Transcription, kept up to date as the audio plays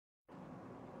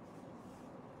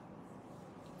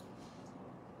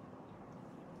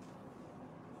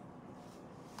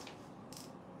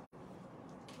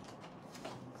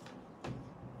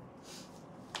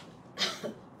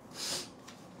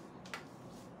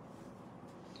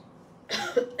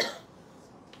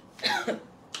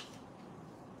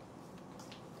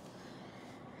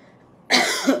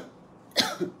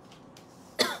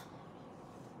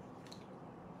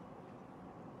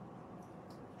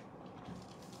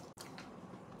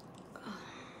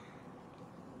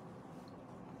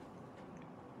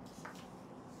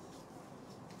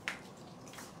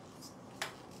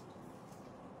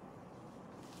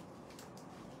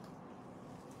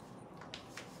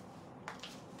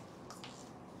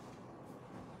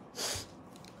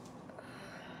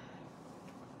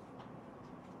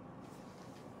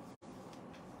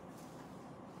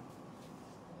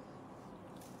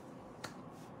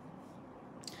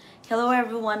Hello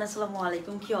everyone, assalamu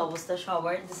alaikum. Ki obostha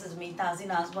shobar? This is me Tazin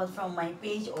Ajwad from my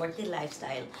page ORCHID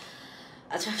Lifestyle.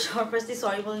 আচ্ছা সর্বপ্রথমে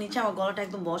sorry বলে নিচ্ছি, আমার গলাটা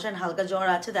একদম বসা আর হালকা জ্বর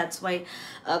আছে, দ্যাটস ওয়াই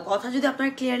কথা যদি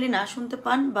আপনারা ক্লিয়ারলি না শুনতে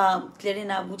পান বা ক্লিয়ারলি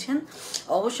না বুঝেন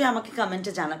অবশ্যই আমাকে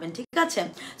কমেন্টে জানাবেন, ঠিক আছে?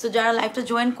 সো যারা লাইভটা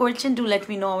জয়েন করছেন ডু লেট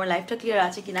মি নো আমার লাইভটা ক্লিয়ার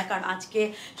আছে কিনা, কারণ আজকে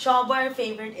সবার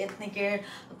ফেভারিট এথনিকের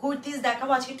কুর্তিস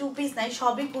দেখাবো। আজকে টু পিস নাই,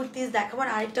 সবই কুর্তিস দেখাবো। আর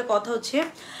আরেকটা কথা হচ্ছে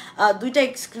দুইটা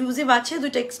এক্সক্লুসিভ আছে,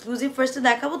 দুইটা এক্সক্লুসিভ ফার্স্টে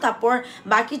দেখাবো, তারপর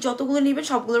বাকি যতগুলো নেবেন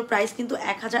সবগুলোর প্রাইস কিন্তু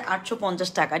 1850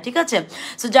 টাকা, ঠিক আছে?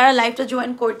 সো যারা লাইভটা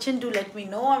জয়েন করছেন ডু লেট মি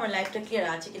নো আমার লাইভটা ক্লিয়ার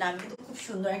আছে কিনা। আমি কিন্তু খুব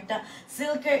সুন্দর একটা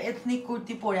সিল্কের এথনিক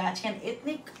কুর্তি পরে আছি। অ্যান্ড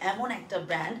এথনিক এমন একটা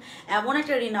ব্র্যান্ড, এমন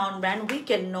একটা renowned brand, we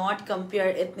can not compare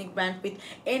ethnic brand with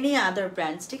any other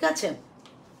brands, ঠিক আছে?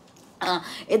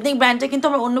 এথনিক ব্র্যান্ডটা কিন্তু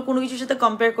আমরা অন্য কোনো কিছুর সাথে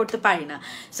কম্পেয়ার করতে পারি না।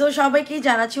 সো সবাইকে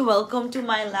জানাচ্ছি welcome to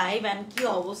my live. And কি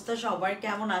অবস্থা সবার,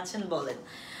 কেমন আছেন বলেন?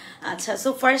 আচ্ছা, সো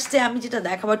ফার্স্টে আমি যেটা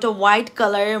দেখাবো একটা হোয়াইট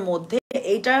কালারের মধ্যে,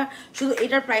 এইটা শুধু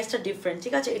এটার প্রাইসটা ডিফারেন্ট,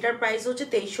 ঠিক আছে? এটার প্রাইস হচ্ছে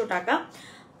 2300 টাকা,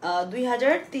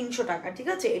 2300 টাকা, ঠিক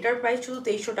আছে? এটার প্রাইস শুধু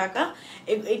 2300 টাকা।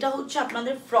 এটা হচ্ছে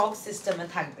আপনাদের ফ্রক সিস্টেমে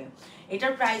থাকবে।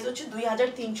 এটার প্রাইস হচ্ছে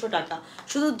 2300 টাকা।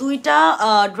 শুধু দুইটা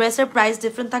ড্রেসের প্রাইস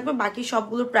ডিফারেন্ট থাকবে, বাকি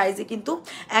সবগুলোর প্রাইসে কিন্তু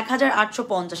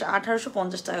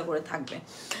 1850 টাকা করে থাকবে,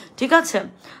 ঠিক আছে?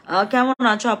 কেমন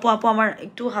আছো আপু? আপু আমার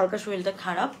একটু হালকা শরীরটা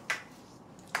খারাপ।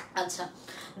 আচ্ছা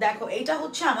দেখো, এটা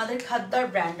হচ্ছে আমাদের খাদ্দার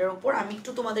ব্র্যান্ডের উপর। আমি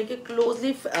একটু তোমাদেরকে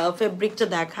ক্লোজলি ফেব্রিকটা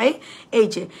দেখাই।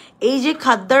 এই যে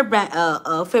খাদ্দার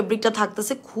ফেব্রিকটা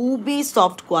থাকতেছে খুবই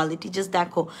সফট কোয়ালিটি, জাস্ট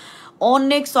দেখো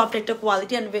অনেক সফট একটা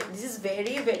quality. And this is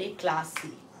very very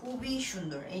classy, খুবই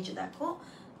সুন্দর। এই যে দেখো,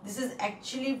 this is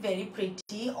actually very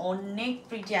pretty, অনেক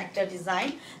প্রিটি একটা ডিজাইন।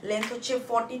 লেন্থ হচ্ছে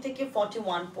 40 থেকে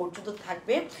 41 পর্যন্ত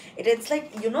থাকবে। এটা ইটস লাইক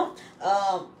ইউনো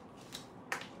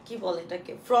কি বলে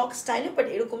এটাকে, ফ্রক স্টাইলে বাট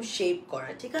এরকম শেপ করা,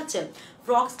 ঠিক আছে?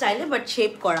 ফ্রক স্টাইলে বাট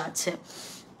শেপ করা আছে।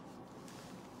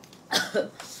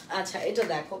 আচ্ছা এটা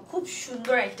দেখো, খুব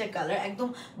সুন্দর একটা কালার, একদম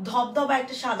ধবধবা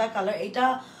একটা সাদা কালার। এটা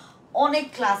অনেক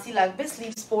ক্লাসি লাগবে।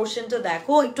 স্লিভস পোর্শনটা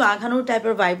দেখো, একটু আঘানোর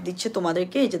টাইপের ভাইব দিচ্ছে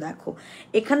তোমাদেরকে। এই যে দেখো,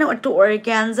 এখানে একটু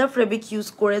অর্গানজা ফেব্রিক ইউজ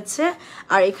করেছে,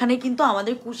 আর এখানে কিন্তু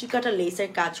আমাদের কুশিকাটা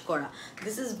লেসের কাজ করা।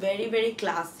 This is very very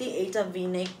classy. এইটা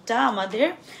ভিনেকটা আমাদের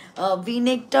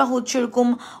ভিনেকটা হচ্ছে এরকম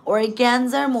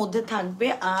অর্গানজার মধ্যে থাকবে।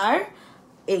 আর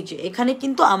এই যে এখানে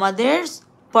কিন্তু আমাদের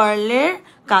পার্লের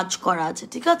কাজ করা আছে,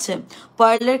 ঠিক আছে?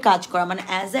 পার্লের কাজ করা মানে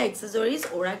অ্যাজ আ অ্যাক্সেসরিজ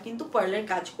ওরা কিন্তু পার্লের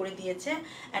কাজ করে দিয়েছে।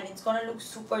 And it's gonna look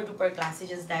super duper classy.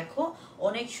 Just দেখো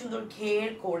অনেক সুন্দর ঘের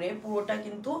করে পুরোটা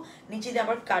কিন্তু নিচে দিয়ে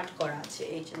আবার কাট করা আছে।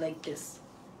 এই যে লাইক দিস,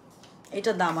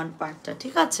 এটা দামান পার্টটা,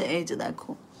 ঠিক আছে? এই যে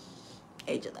দেখো,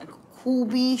 এই যে দেখো,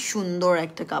 খুবই সুন্দর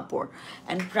একটা কাপড়।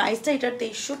 অ্যান্ড প্রাইসটা এটা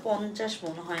 2350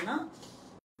 মনে হয় না,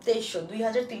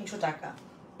 2300 টাকা।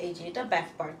 এই যে এটা ব্যাক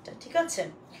পার্টটা, ঠিক আছে?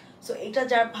 সো এটা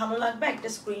যার ভালো লাগবে একটা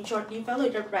স্ক্রিনশট নিয়ে ফেলো।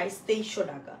 এটার প্রাইস 2300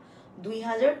 টাকা,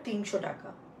 2300 টাকা।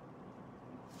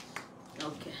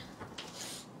 ওকে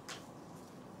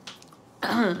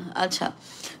আচ্ছা,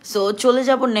 সো চলে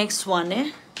যাব নেক্সট ওয়ানে।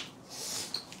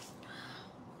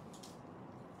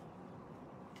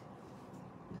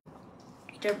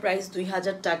 এটার প্রাইস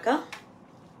 2000 টাকা।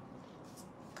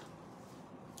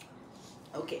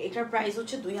 ওকে, এটার প্রাইস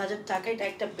হচ্ছে 2000 টাকা। এটা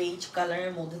একটা বেজ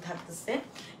কালারের মধ্যে থাকতেছে।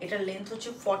 এটার লেন্থ হচ্ছে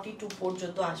 42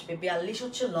 পর্যন্ত আসবে, 42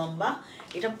 হচ্ছে লম্বা।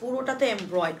 এটা পুরোটাতে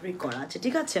এমব্রয়ডারি করা আছে,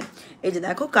 ঠিক আছে? এই যে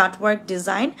দেখো কাটওয়ার্ক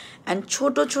ডিজাইন অ্যান্ড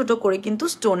ছোট ছোট করে কিন্তু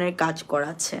স্টোনের কাজ করা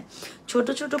আছে, ছোট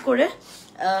ছোট করে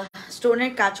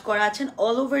স্টোনের কাজ করা আছেন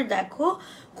অল ওভার। দেখো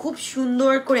খুব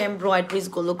সুন্দর করে এমব্রয়ডারিজ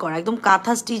গুলো করা, একদম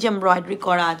কাঁথা স্টিচ এমব্রয়ডারি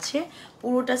করা আছে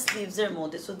পুরোটা স্লিভসের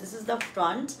মধ্যে। So this is the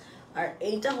front, আর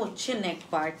এইটা হচ্ছে নেক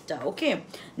পার্টটা। ওকে,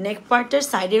 নেক পার্টটার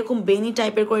সাইডে এরকম বেনি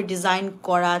টাইপের করে ডিজাইন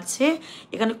করা আছে,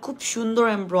 এখানে খুব সুন্দর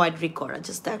এমব্রয়ডারি করা।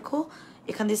 জাস্ট দেখো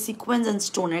এখান দিয়ে সিকোয়েন্স অ্যান্ড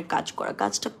স্টোনের কাজ করা,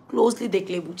 কাজটা ক্লোজলি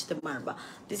দেখলে বুঝতে পারবা।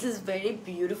 দিস ইজ ভেরি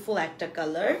বিউটিফুল একটা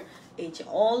কালার। এই যে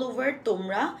অল ওভার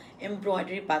তোমরা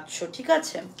এমব্রয়ডারি পাচ্ছ, ঠিক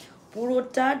আছে?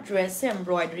 পুরোটা ড্রেসে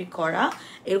এমব্রয়ডারি করা,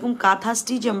 এরকম কাঁথা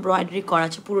স্টিচ এমব্রয়ডারি করা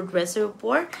আছে পুরো ড্রেসের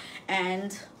উপর। অ্যান্ড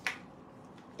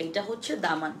এটা হচ্ছে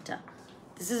দামানটা।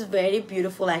 দিস ইজ ভেরি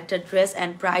বিউটিফুল একটা ড্রেস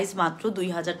অ্যান্ড প্রাইস মাত্র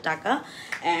 2000 টাকা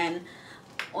অ্যান্ড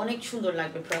অনেক সুন্দর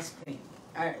লাগবে ট্রাস্ট মি।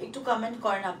 আর একটু কমেন্ট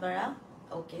করেন আপনারা।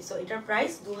 ওকে, সো এটার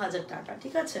প্রাইস 2000 টাকা,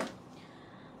 ঠিক আছে।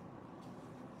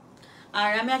 আর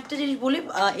আমি একটা জিনিস বলি,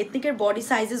 এথনিকের বডি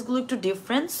সাইজেসগুলো একটু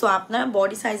ডিফারেন্ট, সো আপনারা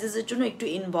বডি সাইজেসের জন্য একটু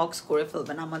ইনবক্স করে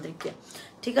ফেলবেন আমাদেরকে,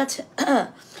 ঠিক আছে।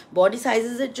 বডি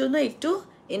সাইজেসের জন্য একটু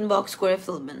ইনবক্স করে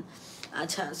ফেলবেন।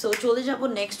 আচ্ছা, সো চলে যাব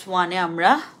নেক্সট ওয়ানে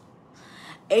আমরা।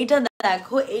 এইটা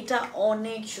দেখো, এটা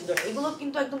অনেক সুন্দর। এগুলো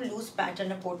কিন্তু একদম লুজ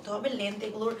প্যাটার্নে পড়তে হবে, লেন্থ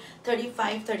এগুলোর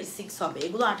 35-36 হবে।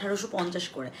 এগুলো 1850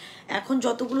 করে। এখন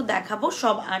যতগুলো দেখাবো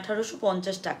সব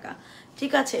 1850 টাকা,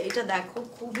 ঠিক আছে। এটা দেখো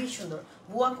খুবই সুন্দর।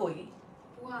 বুয়া কই?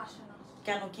 বুয়া আসে না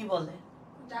কেন, কি বলে?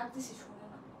 ডাক দিছি শুনে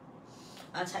না।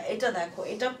 আচ্ছা, এটা দেখো,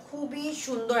 এটা খুবই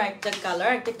সুন্দর একটা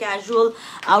কালার, একটা ক্যাজুয়াল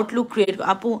আউটলুক ক্রিয়েট।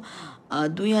 আপু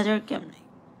 2000 কেমনে?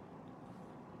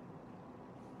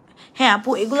 হ্যাঁ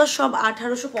আপু, এগুলো সব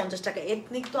 1850 টাকা।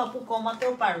 এথনিক তো আপু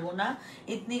কমাতেও পারবো না।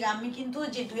 এথনিক আমি কিন্তু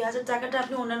যে 2000 টাকাটা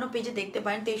আপনি অন্যান্য পেজে দেখতে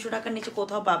পারেন 2300 টাকার নিচে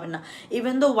কোথাও পাবেন না।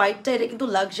 ইভেন দো হোয়াইটটা, এটা কিন্তু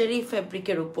লাক্সারি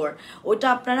ফেব্রিকের উপর, ওইটা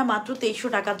আপনারা মাত্র 2300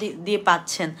 টাকা দিয়ে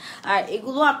পাচ্ছেন। আর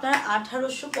এগুলো আপনারা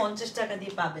 1850 টাকা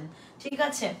দিয়ে পাবেন, ঠিক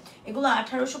আছে। এগুলো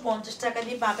 1850 টাকা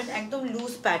দিয়ে পাবেন, একদম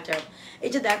লুজ প্যাটার্ন।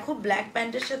 এই যে দেখো, ব্ল্যাক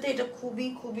প্যান্টের সাথে এটা খুবই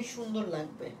খুবই সুন্দর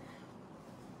লাগবে।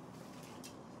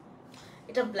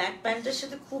 এটা ব্ল্যাক প্যান্টের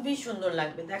সাথে খুবই সুন্দর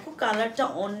লাগবে। দেখো কালারটা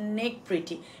অনেক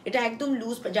প্রিটি। এটা একদম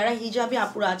লুজ, যারা হিজাবি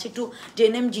আপুরা আছে একটু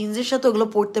ডেনিম জিন্সের সাথে ওগুলো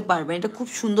পরতে পারবেন, এটা খুব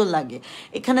সুন্দর লাগে।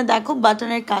 এখানে দেখো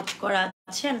বাটনের কাজ করা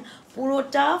আছেন,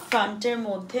 পুরোটা ফ্রন্টের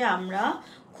মধ্যে আমরা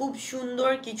খুব সুন্দর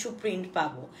কিছু প্রিন্ট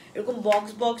পাবো, এরকম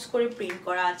বক্স বক্স করে প্রিন্ট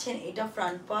করা আছেন। এটা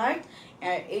ফ্রন্ট পার্ট,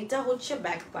 আর এটা হচ্ছে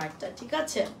ব্যাক পার্টটা, ঠিক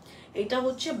আছে। এটা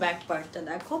হচ্ছে ব্যাক পার্টটা।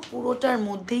 দেখো পুরোটার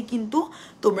মধ্যেই কিন্তু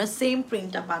তোমরা সেম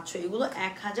প্রিন্টটা পাচ্ছ। এগুলো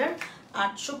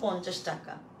 1850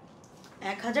 টাকা,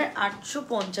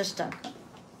 1850 টাকা।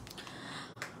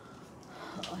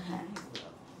 হ্যাঁ,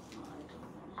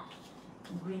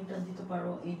 গ্রিনটা দিতে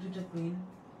পারো, এই দুটো গ্রিন,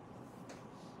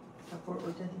 তারপর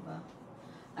ওইটা দিবা।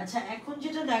 আচ্ছা, এখন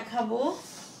যেটা দেখাবো,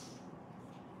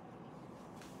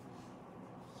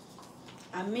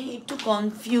 আমি একটু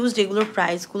কনফিউজড এগুলোর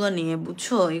প্রাইসগুলো নিয়ে,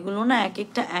 বুঝছো। এগুলো না এক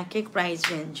একটা এক এক প্রাইস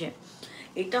রেঞ্জে।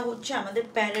 এটা হচ্ছে আমাদের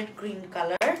প্যারেট গ্রিন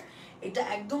কালার, এটা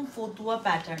একদম ফতুয়া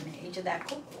প্যাটার্নে। এই যে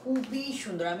দেখো খুবই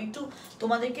সুন্দর। আমি একটু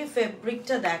তোমাদেরকে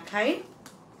ফেব্রিকটা দেখাই।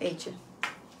 এই যে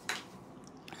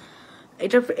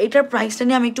এটার প্রাইসটা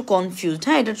নিয়ে আমি একটু কনফিউজড।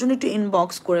 হ্যাঁ, এটার জন্য একটু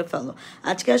ইনবক্স করে ফেলো।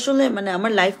 আজকে আসলে মানে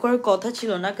আমার লাইভ করার কথা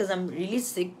ছিল না, কাজ I am really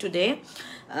sick today,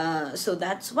 so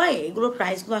that's why এগুলোর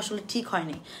প্রাইসগুলো আসলে ঠিক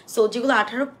হয়নি। সো যেগুলো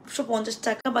 1850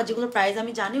 টাকা বা যেগুলো প্রাইস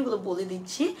আমি জানি ওগুলো বলে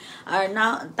দিচ্ছি, আর না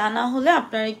তা না হলে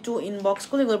আপনারা একটু ইনবক্স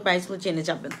করে এগুলোর প্রাইসগুলো জেনে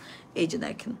যাবেন। এই যে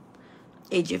দেখেন,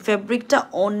 এই যে ফেব্রিকটা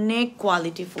অনেক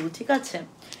কোয়ালিটিফুল, ঠিক আছে।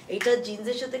 এটা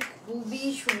জিন্সের সাথে খুবই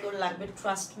সুন্দর লাগবে,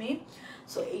 ট্রাস্ট মি।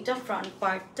 সো এইটা ফ্রন্ট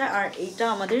পার্টটা, আর এইটা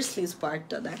আমাদের স্লিভস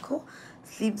পার্টটা। দেখো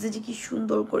স্লিভসে যে কি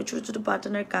সুন্দর করে ছোট ছোট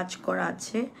বাটনের কাজ করা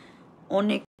আছে,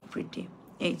 অনেক প্রিটি।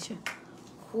 এই যে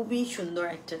খুবই সুন্দর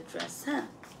একটা ড্রেস। হ্যাঁ,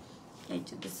 এই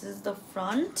যে দিস ইজ দ্য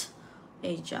ফ্রন্ট।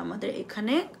 এই যে আমাদের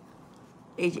এখানে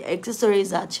এই যে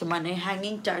অ্যাক্সেসরিজ আছে, মানে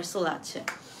হ্যাঙ্গিং টার্সেল আছে,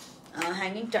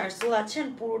 হ্যাঙ্গিং টার্সেল আছে,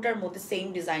 পুরোটার মধ্যে সেম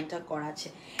ডিজাইনটা করা আছে।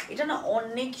 এটা না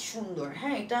অনেক সুন্দর।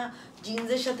 হ্যাঁ, এটা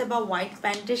জিন্সের সাথে বা হোয়াইট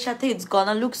প্যান্টের সাথে it's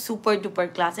গনা look super duper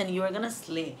class and you R গনা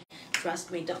slay, trust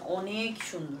me. এটা অনেক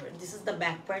সুন্দর। This is the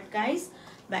back part guys.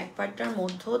 Back পার্টটার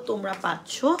মধ্যেও তোমরা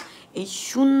পাচ্ছ এই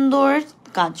সুন্দর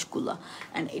কাজগুলো,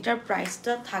 অ্যান্ড এটার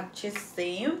প্রাইসটা থাকছে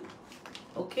সেম।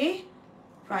 ওকে,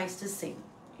 প্রাইসটা same.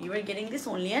 You are getting this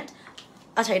only at,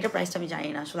 আচ্ছা এটা প্রাইসটা আমি জানি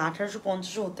না আসলে,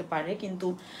 1850 হতে পারে, কিন্তু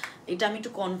এটা আমি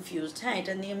একটু কনফিউজড। হ্যাঁ,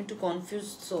 এটা নিয়ে আমি একটু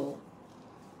কনফিউজড। সো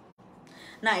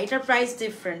না, এটার প্রাইস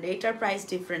ডিফারেন্ট, এটার প্রাইস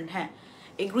ডিফারেন্ট। হ্যাঁ,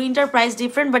 এই গ্রিনটার প্রাইস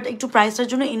ডিফারেন্ট, বাট একটু প্রাইসটার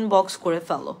জন্য ইনবক্স করে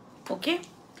ফেলো, ওকে।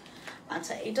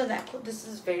 আচ্ছা, এটা দেখো, দিস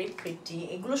ইজ ভেরি প্রিটি।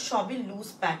 এগুলো সবই লুজ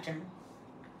প্যাটার্ন।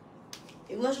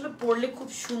 এগুলো আসলে পরলে খুব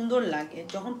সুন্দর লাগে,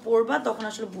 যখন পরবা তখন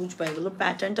আসলে বুঝবা এগুলো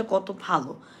প্যাটার্নটা কত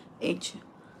ভালো। এই যে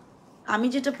আমি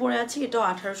যেটা পরে আছি এটাও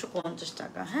 1850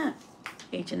 টাকা। হ্যাঁ,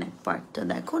 এই যে নেক পার্টটা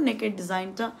দেখো, নেকের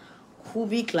ডিজাইনটা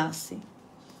খুবই ক্লাসি,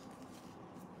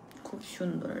 খুব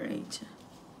সুন্দর। এই যে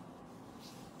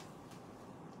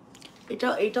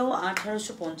এটাও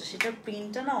 1850। এটার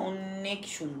প্রিন্টটা না অনেক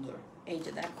সুন্দর। এই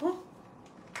যে দেখো,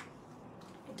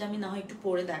 এটা আমি না হয় একটু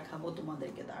পরে দেখাবো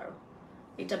তোমাদেরকে, দাঁড়ো।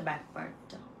 এটা ব্যাক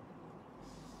পার্টটা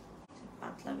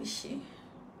পাতলা বেশি,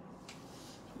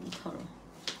 ধরো।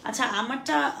 আচ্ছা,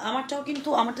 আমারটাও কিন্তু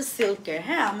আমারটা সিল্কের।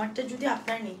 হ্যাঁ, আমারটা যদি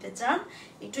আপনারা নিতে চান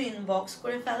একটু ইনবক্স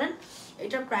করে ফেলেন।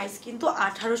 এটার প্রাইস কিন্তু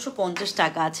 1850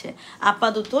 টাকা আছে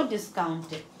আপাতত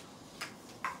ডিসকাউন্টে।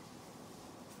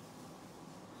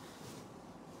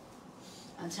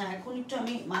 আচ্ছা এখন একটু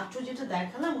আমি মাত্র যেটা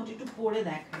দেখালাম ওটা একটু পরে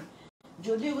দেখাই,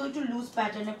 যদিও এগুলো একটু লুজ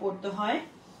প্যাটার্নে পড়তে হয়,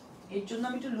 এর জন্য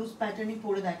আমি একটু লুজ প্যাটার্নই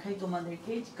পরে দেখাই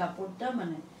তোমাদেরকে। কাপড়টা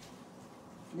মানে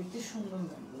দেখতে সুন্দর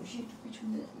লাগলো, একটু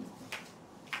পিছনে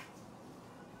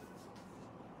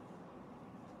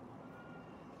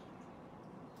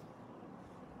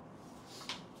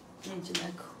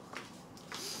দেখো,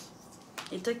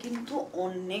 এটা কিন্তু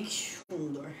অনেক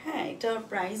সুন্দর। হ্যাঁ, এটার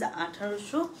প্রাইস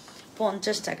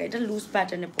 1850 টাকা। এটা লুজ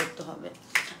প্যাটার্নে পড়তে হবে।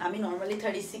 আমি নর্মালি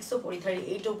 36ও পরি,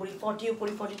 38ও পরি, 40ও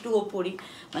পরি, 42ও পরি,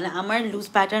 মানে আমার লুজ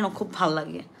প্যাটার্নও খুব ভালো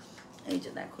লাগে। এই যে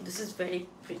দেখো, দিস ইজ ভেরি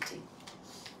প্রিটি।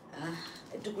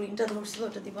 একটু গ্রিনটা ধরছিল,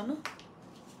 ওটা দিবা না?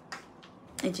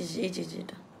 এই যে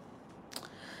এটা,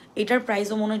 এটার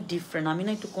প্রাইসও মনে হয় ডিফারেন্ট, আমি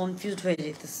না একটু কনফিউজড হয়ে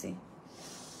যেতেছি।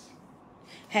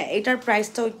 হ্যাঁ, এটার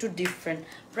প্রাইসটাও একটু ডিফারেন্ট।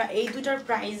 এই দুটার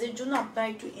প্রাইসের জন্য আপনারা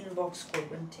একটু ইনবক্স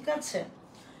করবেন, ঠিক আছে?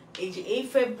 এই যে এই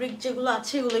ফেব্রিক যেগুলো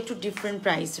আছে এগুলো একটু ডিফারেন্ট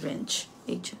প্রাইস রেঞ্জ।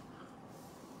 এই যে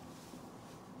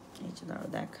দাঁড়াও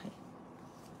দেখাই,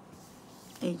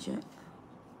 এই যে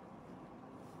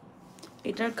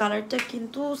এটার কালারটা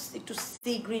কিন্তু একটু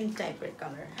সি গ্রিন টাইপের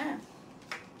কালার। হ্যাঁ,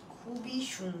 খুবই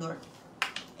সুন্দর।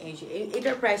 এই যে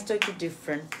এটার প্রাইসটা একটু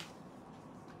ডিফারেন্ট।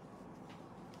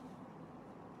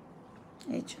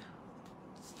 এই যে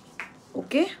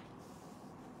ওকে,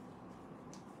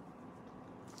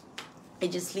 এই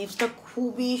যে স্লিভসটা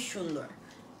খুবই সুন্দর,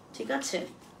 ঠিক আছে?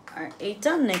 আর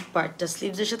এইটা নেক পার্টটা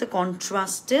স্লিভসের সাথে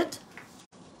contrasted,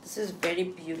 this is very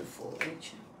beautiful. এই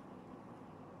যে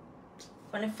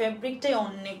মানে ফেব্রিকটাই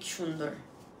অনেক সুন্দর।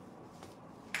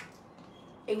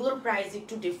 এগুলোর প্রাইস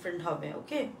একটু ডিফারেন্ট হবে,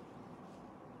 ওকে?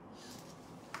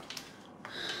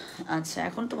 আচ্ছা,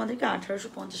 এখন তোমাদেরকে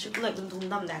 1850 গুলো একদম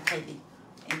ধুমধাম দেখাই দিই।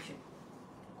 এই যে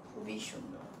খুবই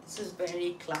সুন্দর, দিস ইজ ভেরি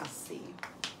ক্লাসি।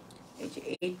 এই যে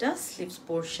এইটা স্লিভস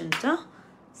পোর্শনটা,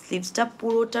 স্লিভসটা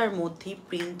পুরোটার মধ্যেই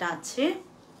প্রিন্ট আছে।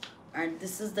 আর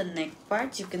this is the neck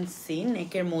part, you can see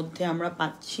নেকের মধ্যে আমরা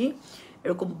পাচ্ছি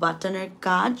এরকম বাটনের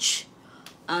কাজ,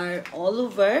 আর অল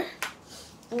ওভার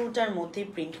পুরোটার মধ্যেই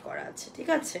প্রিন্ট করা আছে, ঠিক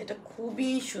আছে? এটা খুবই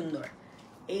সুন্দর।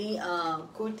 এই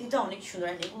কুর্তিটা অনেক সুন্দর।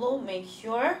 এগুলো মেক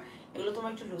শিওর এগুলো তোমরা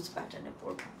একটু লুজ প্যাটার্নে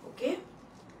পরবে, ওকে?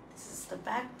 This is the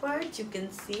back part, you can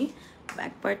see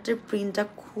back পার্টের প্রিন্টটা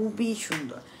খুবই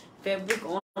সুন্দর, ফেব্রিক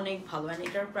অনেক ভালো। আর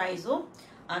এটার প্রাইসও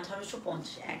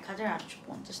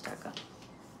 1850 টাকা।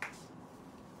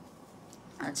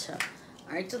 আচ্ছা,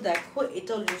 আর এটা দেখো,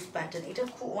 এটাও লুজ প্যাটার্ন। এটা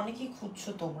অনেকেই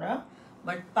খুঁজছো তোমরা,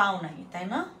 বাট পাও নাই, তাই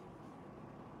না?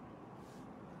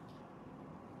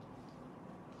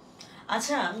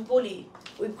 আচ্ছা আমি বলি,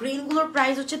 ওই গ্রিনগুলোর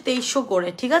প্রাইস হচ্ছে 2300 করে,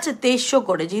 ঠিক আছে? 2300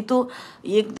 করে, যেহেতু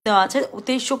ইয়ে দেওয়া আছে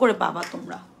 2300 করে পাবা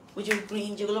তোমরা। ওই যে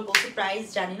গ্রিন যেগুলো বলছে প্রাইস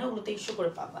জানি না, ওগুলো 2300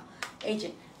 করে পাবা। এই যে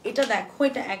এটা দেখো,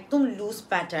 এটা একদম লুজ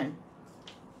প্যাটার্ন,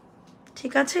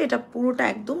 ঠিক আছে? এটা পুরোটা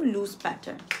একদম loose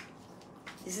pattern.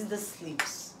 This is the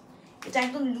sleeves, এটা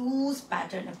একদম লুজ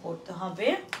প্যাটার্নে পড়তে হবে।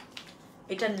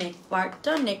 এটা নেক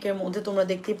পার্টটা, নেকের মধ্যে তোমরা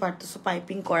দেখতেই পারতেছো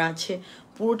পাইপিং করা আছে,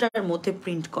 পুরোটার মধ্যে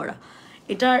প্রিন্ট করা।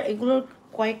 এগুলোর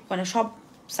মানে সব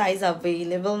সাইজ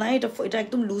অ্যাভেলেবল নাই, এটা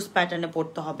একদম লুজ প্যাটার্নে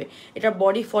পড়তে হবে। এটার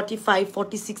বডি 45,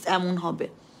 46 এমন হবে।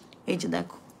 এই যে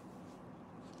দেখো,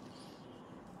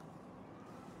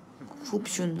 খুব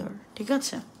সুন্দর, ঠিক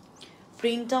আছে?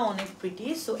 প্রিন্টটা অনেক প্রিটি।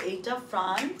 সো এইটা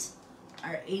ফ্রন্ট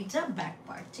আর এইটা ব্যাক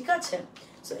পার্ট, ঠিক আছে?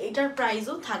 সো এইটার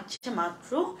প্রাইসও থাকছে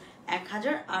মাত্র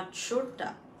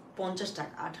 1850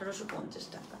 টাকা, 1850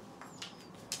 টাকা।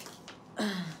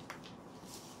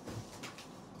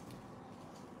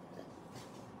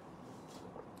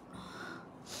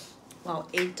 ওয়াও,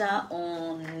 এটা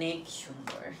অনেক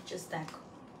সুন্দর, জাস্ট দেখো।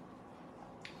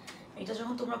 এটা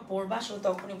যখন তোমরা পরবা আসলে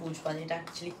তখনই বুঝবা যে এটা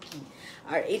অ্যাকচুয়ালি কি।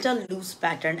 আর এটা লুজ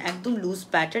প্যাটার্ন, একদম লুজ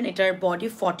প্যাটার্ন। এটার বডি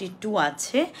 42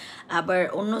 আছে, আবার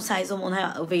অন্য সাইজও মনে হয়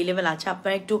অ্যাভেলেবেল আছে।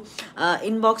 আপনারা একটু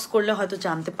ইনবক্স করলে হয়তো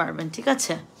জানতে পারবেন, ঠিক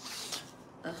আছে?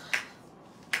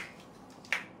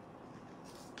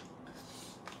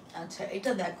 আচ্ছা,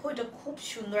 এটা দেখো, এটা খুব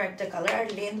সুন্দর একটা কালার। আর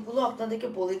লেন্থগুলো আপনাদেরকে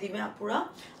বলে দিবে আপুরা,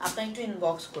 আপনারা একটু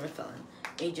ইনবক্স করে ফেলেন।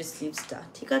 এই যে স্লিভসটা,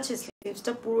 ঠিক আছে?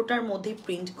 স্লিভসটা পুরোটার মধ্যেই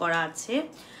প্রিন্ট করা আছে।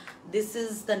 This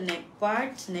is the neck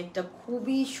part, নেকটা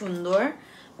খুবই সুন্দর,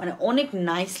 মানে অনেক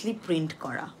নাইসলি প্রিন্ট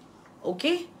করা,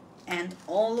 ওকে? অ্যান্ড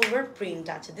অল ওভার প্রিন্ট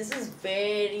আছে। This is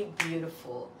very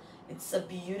beautiful, it's a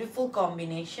beautiful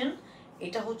combination.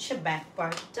 এটা হচ্ছে ব্যাক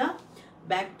পার্টটা,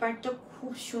 ব্যাক পার্টটা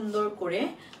খুব সুন্দর করে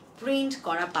প্রিন্ট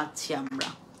করা পাচ্ছি আমরা,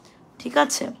 ঠিক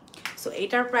আছে? সো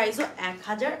এটার প্রাইসও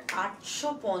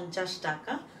 1850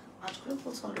 টাকা। আজগুলো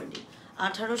বলছে অলরেডি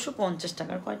 1850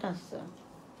 টাকার কয়টা আছে?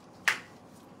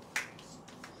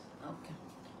 ওকে,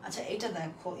 আচ্ছা এটা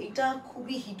দেখো, এটা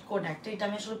খুবই হিট কোড একটা। এটা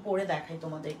আমি আসলে পরে দেখাই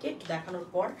তোমাদেরকে একটু দেখানোর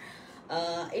পর।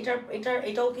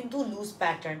 এটাও কিন্তু লুজ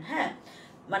প্যাটার্ন, হ্যাঁ,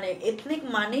 মানে এথনিক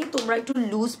মানেই তোমরা একটু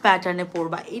লুজ প্যাটার্নে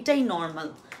পরবা, এটাই নর্মাল।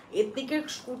 এথনিকের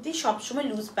কুর্তি সবসময়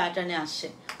লুজ প্যাটার্নে আসে।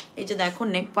 এই যে দেখো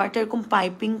নেক পার্টটা এরকম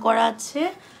পাইপিং করা আছে,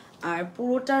 আর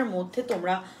পুরোটার মধ্যে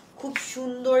তোমরা খুব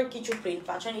সুন্দর কিছু প্রিন্ট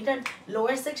পাচ্ছ। এটার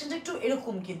লোয়ার সেকশনটা একটু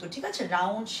এরকম কিন্তু, ঠিক আছে,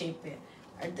 রাউন্ড শেপে।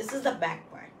 আর this is the back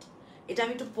part. এটা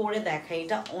আমি একটু পরে দেখাই,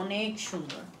 এটা অনেক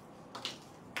সুন্দর।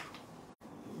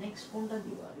 নেক্সট কোনটা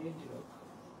দিবা? রেডি রক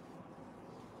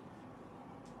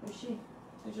খুশি,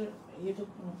 এটা ইউটিউব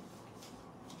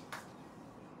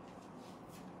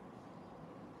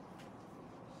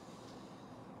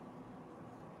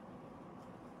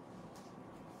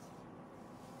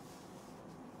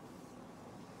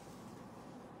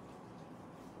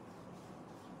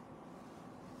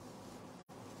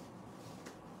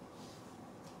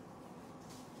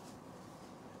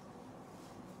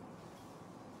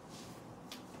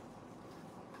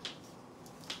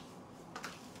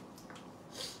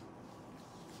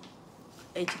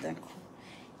এই যে দেখো,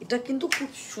 এটা কিন্তু খুব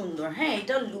সুন্দর, হ্যাঁ,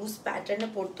 এটা লুজ প্যাটার্নে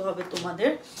পড়তে হবে তোমাদের।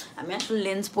 আমি আসলে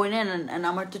লেন্স পরি না,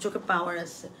 আমার তো চোখে পাওয়ার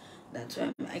আছে, that's why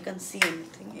I can see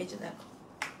anything. এই যে দেখো,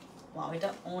 ওয়াও, এটা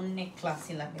অনেক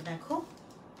ক্লাসি লাগে, দেখো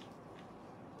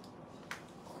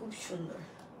খুব সুন্দর।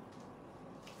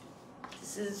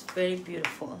 দিস ইজ ভেরি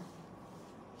বিউটিফুল,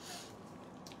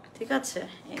 ঠিক আছে।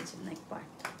 এই যে নেক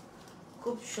পার্ট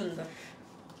খুব সুন্দর।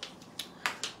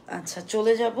 আচ্ছা,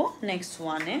 চলে যাব নেক্সট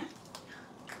ওয়ানে।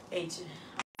 এই যে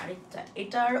আরেকটা,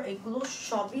 এটার এগুলো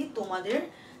সবই তোমাদের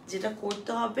যেটা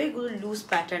করতে হবে, এগুলো লুজ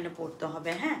প্যাটার্নে পড়তে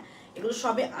হবে, হ্যাঁ, এগুলো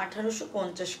সবই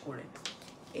 1850 করে।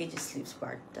 এই যে স্লিভস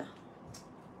পার্টটা,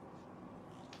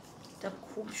 এটা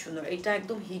খুব সুন্দর, এটা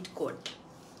একদম হিট কোট।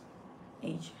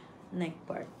 এই যে নেক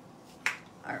পার্ট,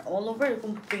 আর অল ওভার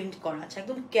এরকম প্রিন্ট করা আছে,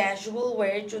 একদম ক্যাজুয়াল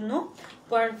ওয়্যারের জন্য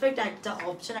পারফেক্ট একটা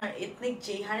অপশন। আর এথনিক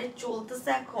যেই হারে চলতেছে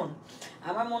এখন,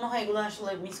 আমার মনে হয় এগুলো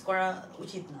আসলে মিস করা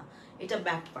উচিত না। এটা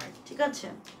ব্যাক পার্ট, ঠিক আছে,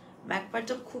 ব্যাক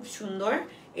পার্টটা খুব সুন্দর।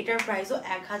 এটার প্রাইসও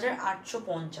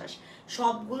 1850।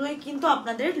 সবগুলোই কিন্তু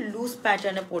আপনাদের লুজ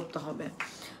প্যাটার্নে পড়তে হবে।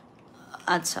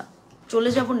 আচ্ছা, চলে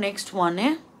যাব নেক্সট ওয়ানে।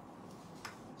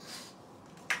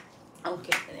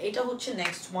 ওকে, এটা হচ্ছে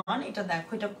নেক্সট ওয়ান। এটা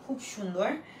দেখো, এটা খুব সুন্দর,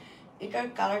 এটার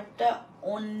কালারটা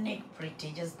অনেক প্রিটি,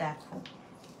 জাস্ট দেখো।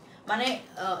 মানে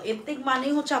এথনিক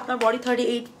মানেই হচ্ছে আপনার বডি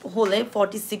 38 হলে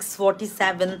 46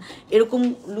 47 এরকম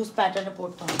লুজ প্যাটার্নে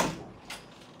পড়তে হবে।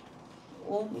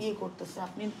 ও ইয়ে করতেছে,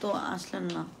 আপনি তো আসলেন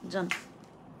না, জান।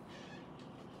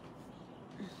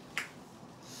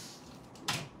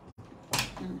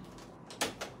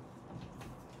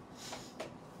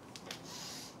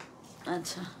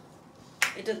 আচ্ছা,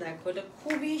 এটা দেখো, এটা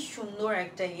খুবই সুন্দর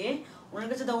একটা ইয়ে। ওনার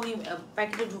কাছে দাও, উনি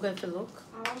প্যাকেটে ঢুকাই ফেলুক।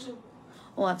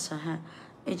 ও আচ্ছা, হ্যাঁ,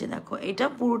 এই যে দেখো, এটা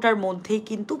পুরোটার মধ্যেই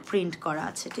কিন্তু প্রিন্ট করা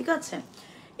আছে, ঠিক আছে।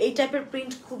 এই টাইপের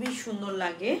প্রিন্ট খুবই সুন্দর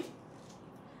লাগে।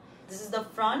 This is the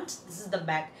front, this is the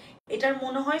back. এটার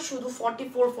মনে হয় শুধু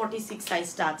 44 46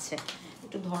 সাইজটা আছে,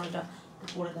 একটু ধরনটা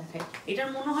পরে দেখাই। এটার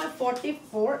মনে হয়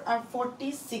 44 আর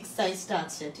 46 সাইজটা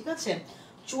আছে, ঠিক আছে।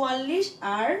 44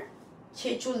 আর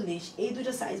 46 এই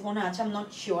দুটো সাইজ মনে আছে, I am not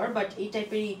sure, but এই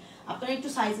টাইপেরই। আপনারা একটু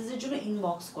সাইজেসের জন্য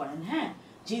ইনবক্স করেন, হ্যাঁ,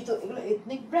 যেহেতু এগুলো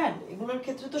এথনিক ব্র্যান্ড, এগুলোর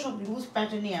ক্ষেত্রে তো সব লুজ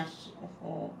প্যাটার্নই আসে।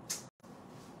 ও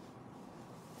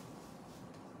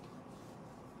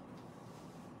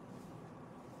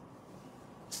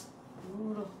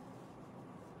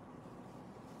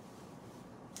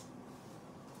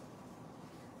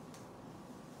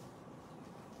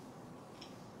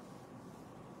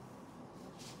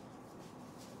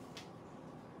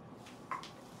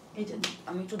এই যে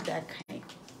আমি একটু দেখাই,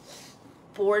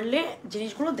 পড়লে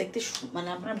জিনিসগুলো দেখতে মানে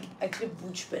আপনারা অ্যাকচুয়ালি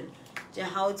বুঝবেন যে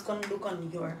how it's gonna look on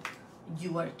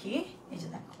your কি। এই যে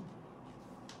দেখো,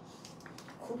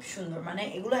 খুব সুন্দর, মানে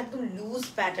এগুলো একদম লুজ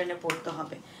প্যাটার্নে পড়তে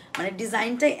হবে, মানে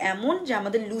ডিজাইনটাই এমন যে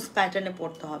আমাদের লুজ প্যাটার্নে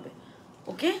পড়তে হবে।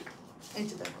 ওকে, এই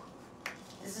যে দেখো,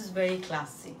 দিস ইজ ভেরি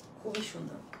ক্লাসিক, খুবই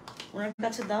সুন্দর। ওনার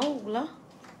কাছে দাও ওগুলা।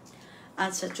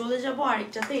 আচ্ছা, চলে যাব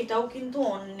আরেকটাতে। এটাও কিন্তু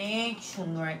অনেক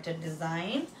সুন্দর একটা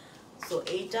ডিজাইন। সো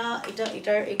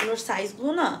এগুলোর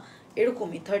সাইজগুলো না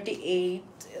এরকমই 38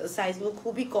 সাইজগুলো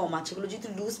খুবই কম আছে। এগুলো যেহেতু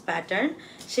লুজ প্যাটার্ন,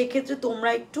 সেক্ষেত্রে তোমরা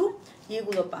একটু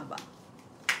ইয়েগুলো পাবা,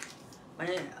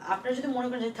 মানে আপনারা যদি মনে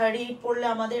করেন যে 38 পড়লে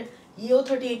আমাদের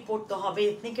 38 পড়তে হবে,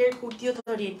 এথনিকের কুর্তিও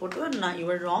 38 পড়তে হবে, না, ইউ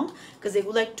আর রং, বিকজ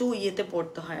এগুলো একটু ইয়েতে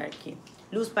পড়তে হয় আর কি,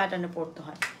 লুজ প্যাটার্নে পড়তে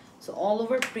হয়। সো অল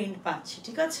ওভার প্রিন্ট পাচ্ছি,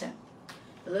 ঠিক আছে,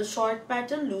 শর্ট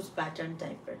প্যাটার্ন, লুজ প্যাটার্ন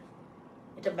টাইপের।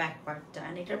 এটা ব্যাক পার্টটা,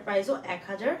 এন্ড এটার প্রাইসও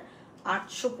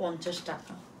 1850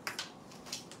 টাকা।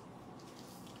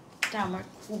 এটা আমার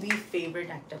খুবই ফেভারিট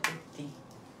একটা kurti.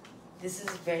 This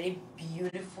is very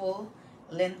beautiful,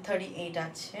 length 38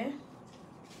 আছে।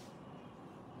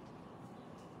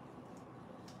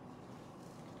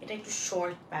 এটা একটু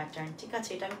শর্ট প্যাটার্ন, ঠিক আছে?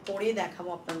 এটা আমি পরেই দেখাবো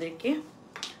আপনাদেরকে।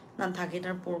 না থাকে, এটা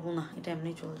পরবো না, এটা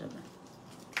এমনি চলে যাবে।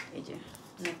 এই যে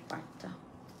নেক পার্টটা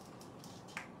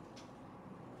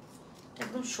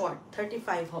একদম শর্ট,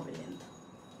 35 হবে লেন্থ।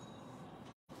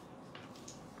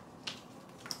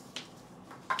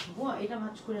 এটা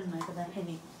ভাঁজ করেন না, এটা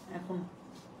দেখেনি এখন।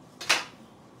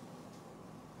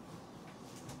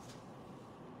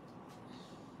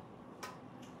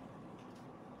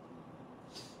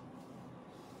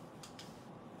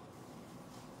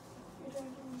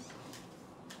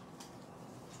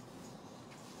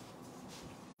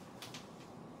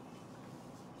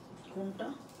 কোনটা?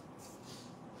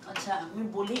 আচ্ছা আমি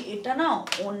বলি, এটা না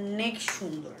অনেক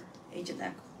সুন্দর। এই যে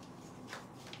দেখো,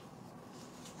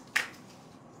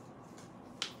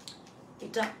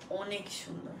 এটা অনেক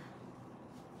সুন্দর।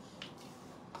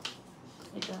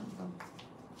 এটা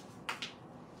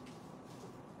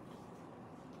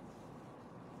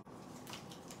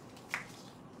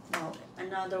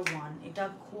another one, এটা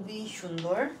খুবই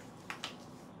সুন্দর।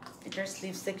 এটার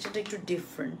স্লিভ সেকশনটা একটু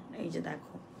ডিফারেন্ট। এই যে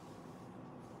দেখো,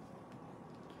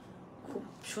 খুব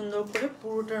সুন্দর করে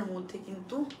পুরোটার মধ্যে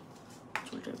কিন্তু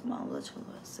চুলটা মাওলা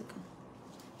চলে আসছে।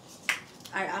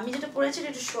 আর আমি যেটা পরেছি এটা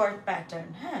একটু শর্ট প্যাটার্ন।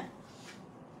 হ্যাঁ,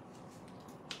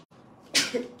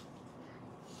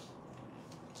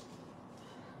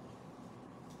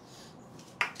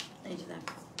 এই যে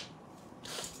দেখো,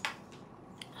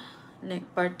 নেক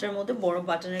পার্টটার মধ্যে বড়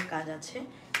বাটনের কাজ আছে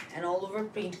এন্ড অল ওভার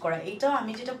প্রিন্ট করা। এটাও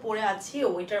আমি যেটা পরে আছি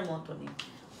ওইটার মতনই।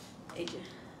 এই যে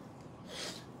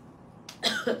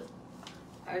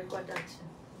আর কয়টা আছে?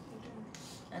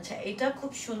 আচ্ছা, এটা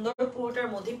খুব সুন্দর, পুরোটার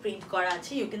মধ্যে প্রিন্ট করা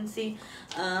আছে। You can see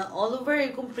all over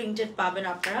এরকম প্রিন্টেড পাবেন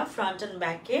আপনারা ফ্রন্ট এন্ড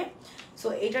ব্যাকে। সো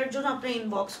এটার জন্য আপনারা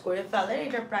ইনবক্স করে ফেলেন।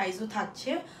 এটার প্রাইসও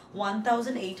থাকছে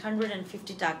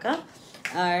 1850 টাকা।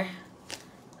 আর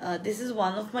this is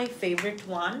one of my favourite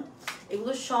one.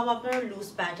 এগুলো সব আপনারা লুজ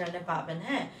প্যাটার্নে পাবেন।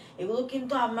 হ্যাঁ, এগুলো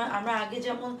কিন্তু আমরা আগে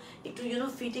যেমন একটু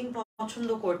ফিটিং পছন্দ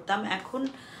করতাম, এখন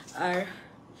আর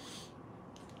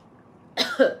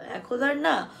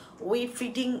না ওই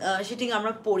শিটিং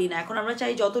আমরা পরি না। এখন আমরা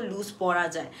চাই যত লুজ পরা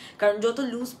যায়, কারণ যত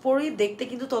লুজ পরি দেখতে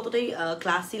কিন্তু ততটাই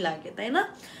ক্লাসি লাগে, তাই না?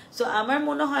 সো আমার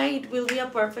মনে হয় it will be a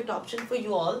perfect option for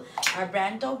you all. আর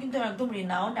ব্র্যান্ডটাও কিন্তু একদম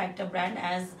রিনাউন্ড একটা brand,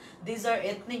 as this R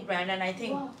ethnic brand, and I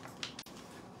think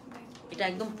এটা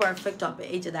একদম পারফেক্ট হবে।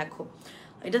 এই যে দেখো,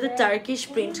 এটাতে টার্কিশ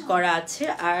প্রিন্ট করা আছে,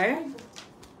 আর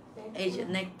এই যে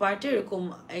নেক পার্টে এরকম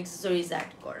অ্যাক্সেসরিজ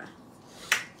অ্যাড করা।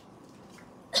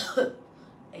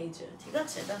 এই যে, ঠিক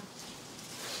আছে, এটা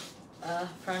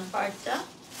ফ্রন্ট পার্টটা,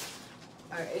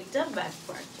 আর এটা back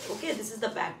part. Okay, this is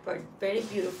the back part, very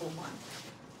beautiful one.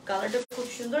 কালারটা খুব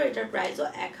সুন্দর। এটার প্রাইসও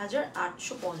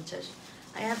 1850।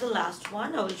 I have the last one,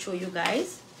 I will show you guys.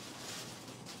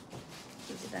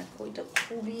 এই যে দেখো, এটা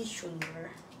খুবই সুন্দর।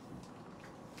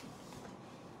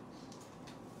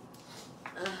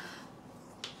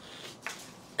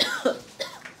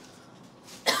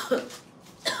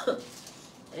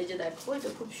 এই যে দেখো, এটা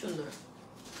খুব সুন্দর।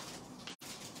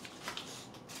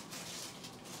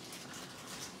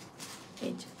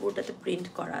 এই যে পুরোটাতে প্রিন্ট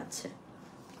করা আছে।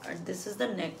 আর this is the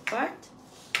neck part.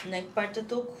 নেক পার্টটা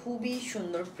তো খুবই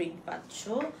সুন্দর প্রিন্ট পাচ্ছ,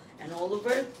 and all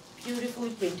over beautiful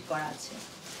print করা আছে।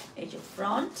 এই যে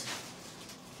ফ্রন্ট,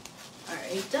 আর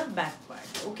এইটা ব্যাক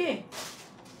পার্ট। ওকে,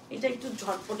 এটা একটু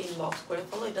ঝটপট ইনবক্স করে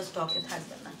ফেলো, এটা স্টকে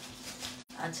থাকবে না।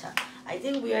 আচ্ছা, I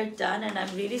think we are done and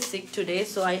I'm really sick today,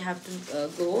 so I have to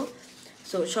go.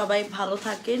 So সবাই ভালো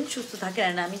থাকেন, সুস্থ থাকেন।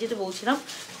 আর আমি যেটা বলছিলাম,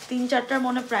 3-4টার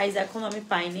মনে প্রাইস এখন আমি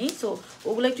পাইনি, সো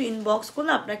ওগুলো একটু ইনবক্স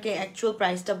করলে আপনাকে অ্যাকচুয়াল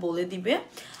প্রাইসটা বলে দিবে।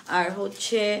 আর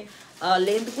হচ্ছে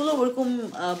লেন্থগুলো ওরকম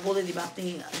বলে দিবে, আপনি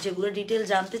যেগুলো ডিটেল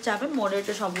জানতে চাবেন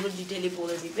মডারেটর সবগুলো ডিটেলই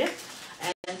বলে দিবে।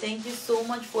 And thank you so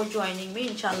much for joining me.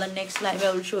 Inshallah, next live I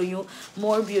will show you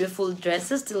more beautiful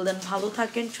dresses. Till then, bhalo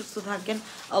thaken, susto thaken.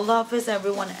 Allah Hafiz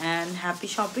everyone, and happy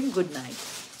shopping. Good night.